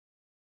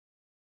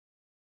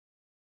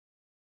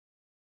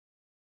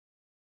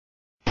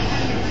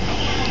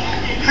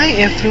Hi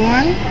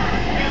everyone,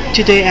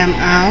 today I'm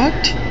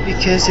out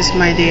because it's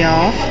my day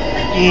off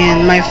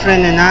and my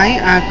friend and I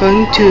are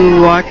going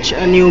to watch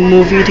a new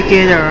movie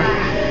together,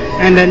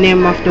 and the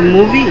name of the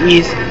movie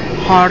is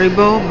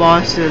Horrible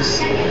Bosses.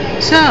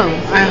 So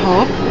I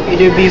hope it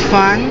will be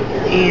fun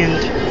and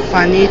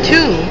funny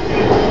too.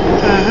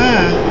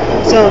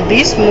 So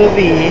this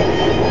movie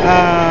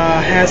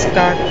has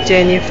got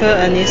Jennifer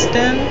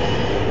Aniston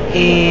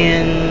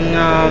and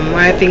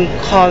I think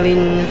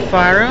Colin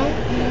Farrell,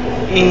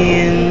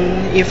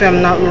 and if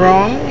I'm not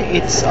wrong,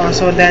 it's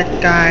also that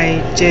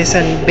guy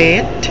Jason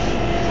Dept.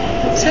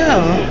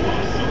 So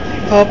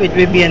hope it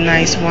will be a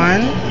nice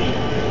one.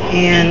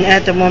 And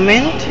at the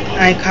moment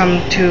I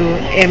come to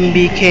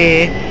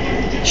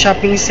MBK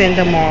shopping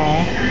center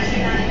mall.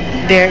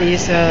 There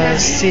is a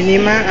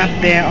cinema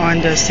up there on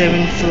the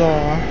 7th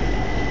floor.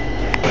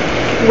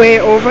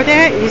 Way over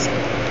there is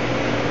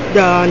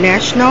the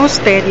National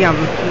Stadium.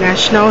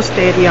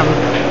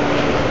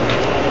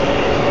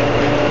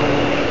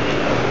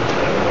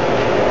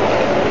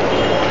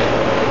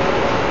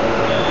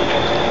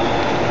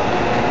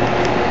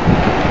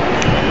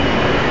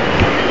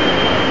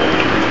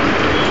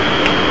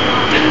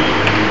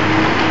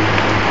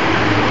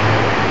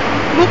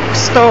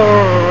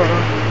 Bookstore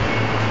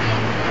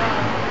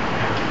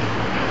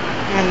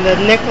and the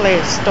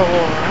necklace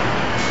store,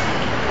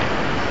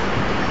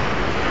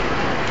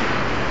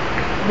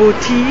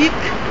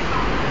 boutique,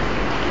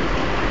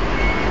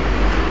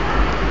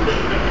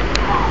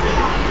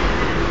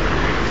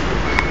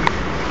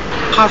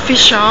 coffee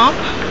shop,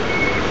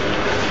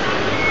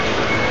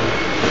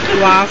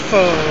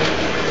 waffle,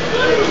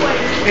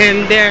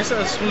 and there's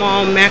a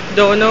small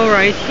McDonald's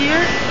right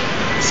here.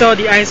 So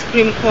the ice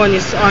cream cone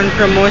is on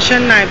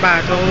promotion, 9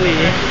 baht only.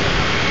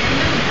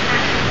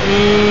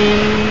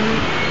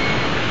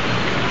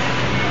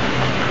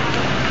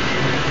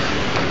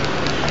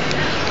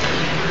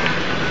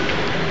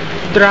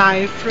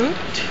 Dry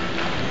fruit,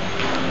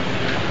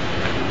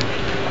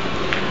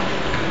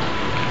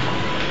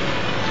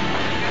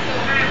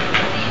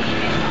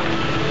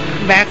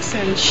 bags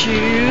and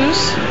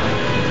shoes,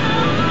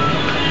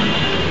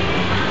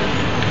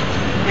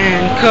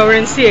 and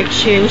currency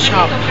exchange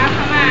shop.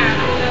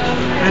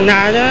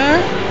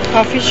 Another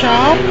coffee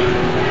shop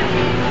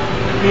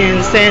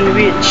and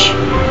sandwich.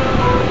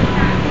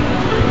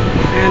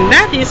 And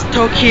that is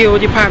Tokyo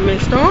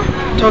department store.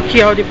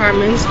 Tokyo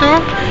department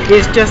store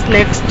is just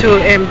next to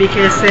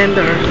MBK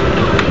Center.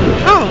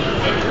 Oh,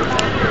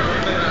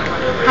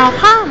 how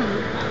come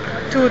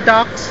 2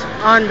 dogs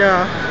on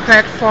the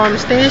platform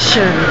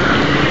station?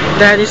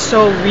 That is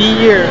so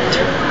weird.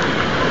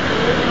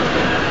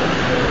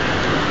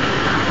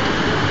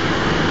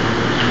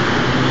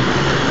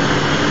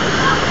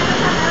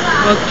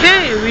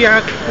 Okay, we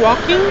are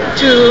walking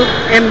to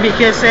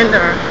MBK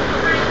Center.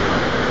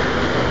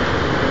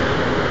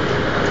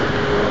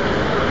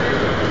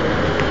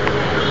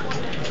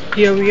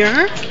 Here we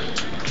are.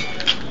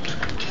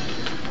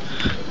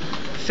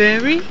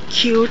 Very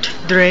cute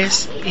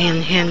dress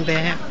and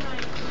handbag.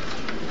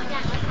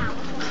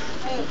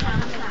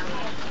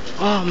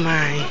 Oh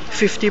my,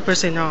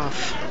 50%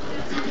 off.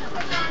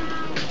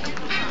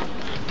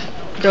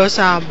 Those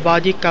are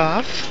body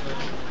cuffs.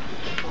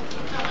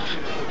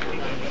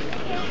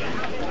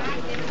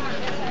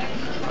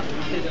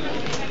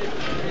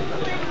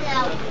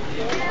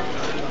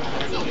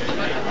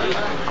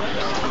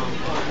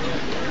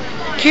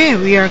 Okay,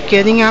 we are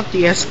getting up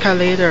the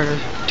escalator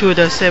to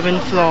the 7th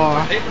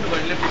floor.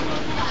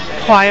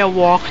 Quite a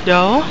walk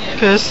though,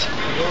 because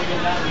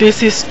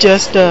this is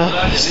just the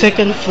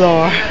 2nd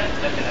floor.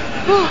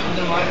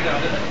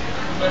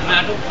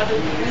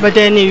 But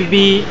then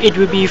it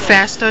will be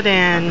faster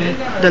than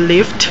the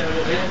lift,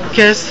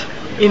 because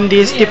in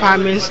this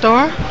department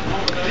store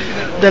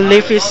the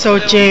lift is so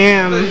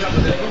jammed,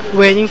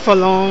 waiting for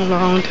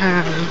long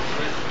time.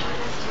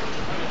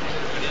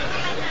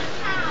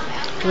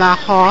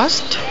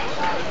 Lacoste,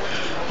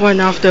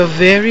 one of the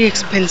very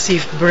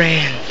expensive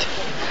brand.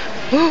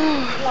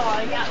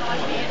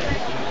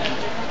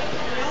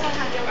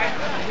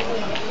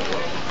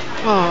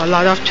 Oh, a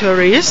lot of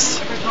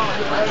tourists.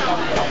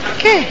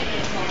 Okay,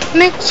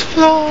 next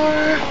floor.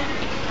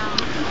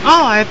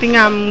 Oh, I think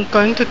I'm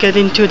going to get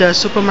into the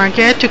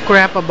supermarket to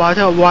grab a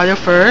bottle of water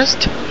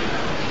first.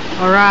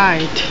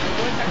 Alright,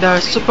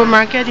 the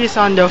supermarket is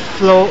on the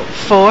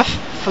 4th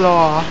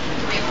floor.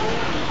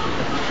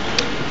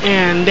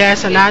 And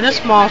there's another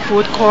small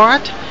food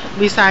court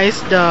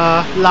besides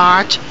the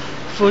large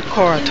food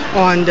court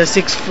on the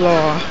 6th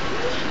floor.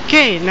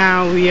 Okay,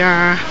 now we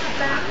are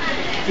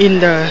in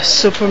the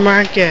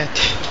supermarket.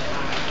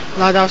 A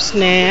lot of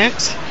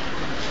snacks,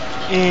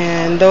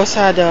 and those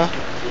are the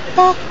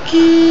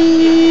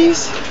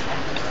Pockies.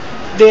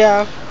 They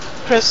are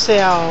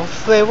pretzel,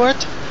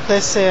 flavored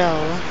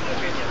pretzel.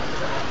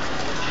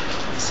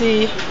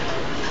 See,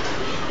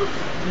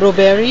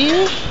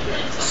 blueberry,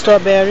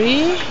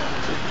 strawberry,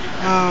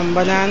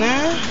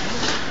 banana,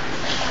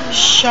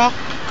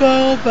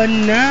 choco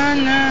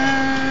banana,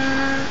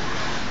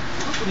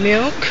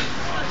 milk.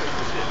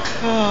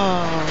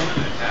 Oh,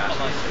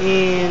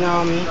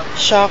 and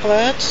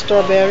chocolate,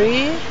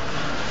 strawberry,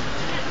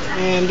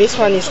 and this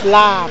one is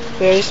lab,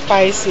 very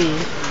spicy.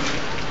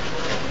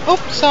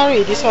 Oops,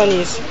 sorry, this one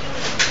is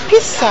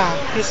pizza,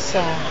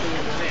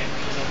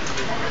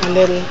 and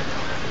then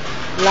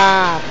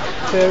lab,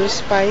 very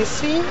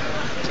spicy,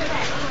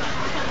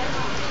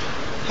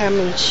 ham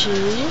and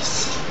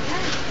cheese,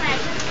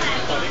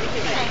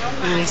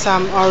 and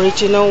some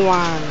original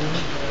one.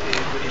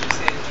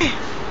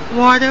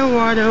 Water.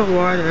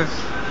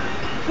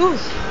 Ooh,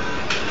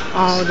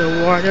 all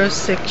the water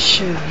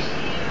section.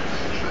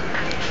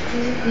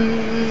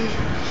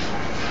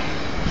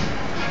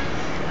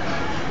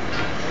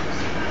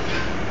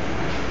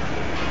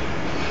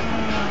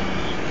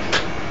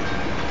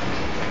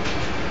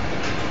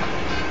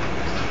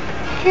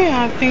 Okay,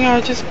 I think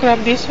I'll just grab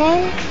this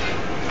one.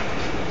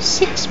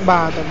 6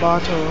 baht a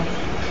bottle.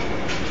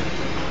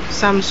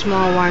 Some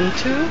small one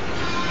too.